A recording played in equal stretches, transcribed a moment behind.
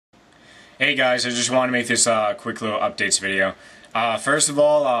Hey guys, I just want to make this quick little updates video. First of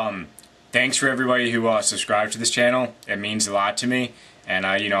all, thanks for everybody who subscribed to this channel. It means a lot to me, and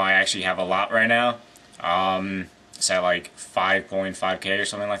I actually have a lot right now. It's at like 5.5K or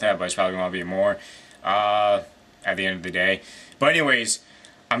something like that, but it's probably going to be more at the end of the day. But anyways,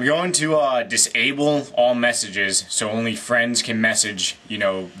 I'm going to disable all messages so only friends can message, the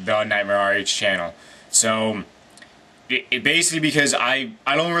NightmareRH's channel. So it basically, because I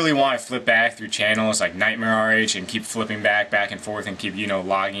don't really want to flip back through channels like NightmareRH and keep flipping back and forth and keep,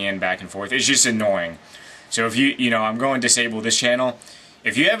 logging in back and forth. It's just annoying. So if I'm going to disable this channel.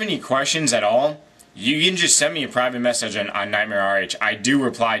 If you have any questions at all, you can just send me a private message on NightmareRH. I do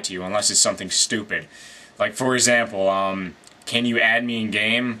reply to you unless it's something stupid. Like, for example, can you add me in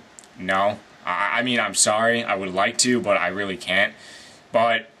game? No. I mean, I'm sorry. I would like to, but I really can't.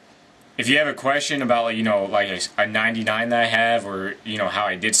 But if you have a question about, like a 99 that I have, or, how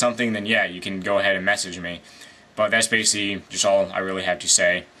I did something, then yeah, you can go ahead and message me. But that's basically just all I really have to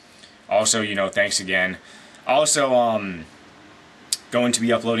say. Also, thanks again. Also, going to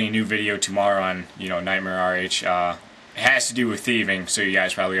be uploading a new video tomorrow on, NightmareRH. It has to do with thieving, so you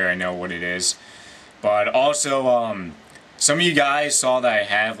guys probably already know what it is. But also, some of you guys saw that I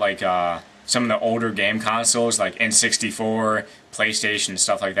have, like, some of the older game consoles, like N64, PlayStation,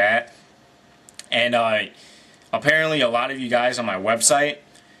 stuff like that. And apparently a lot of you guys on my website,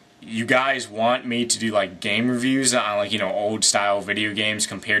 you guys want me to do like game reviews on like, old style video games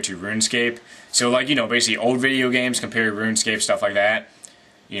compared to RuneScape. So like, basically old video games compared to RuneScape, stuff like that.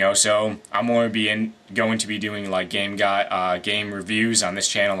 So I'm going to be doing like game reviews on this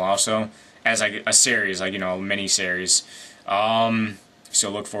channel also as like a series, like, mini series. So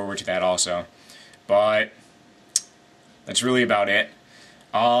look forward to that also. But that's really about it.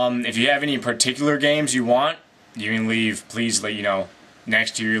 If you have any particular games you want, you can please let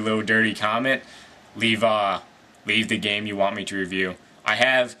next to your little dirty comment, leave the game you want me to review.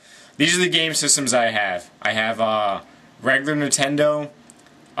 These are the game systems I have. I have regular Nintendo.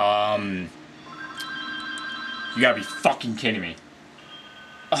 You gotta be fucking kidding me.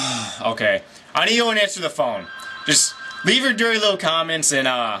 Okay, I need to go and answer the phone. Just leave your dirty little comments and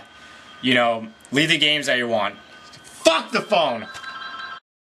leave the games that you want. Fuck the phone!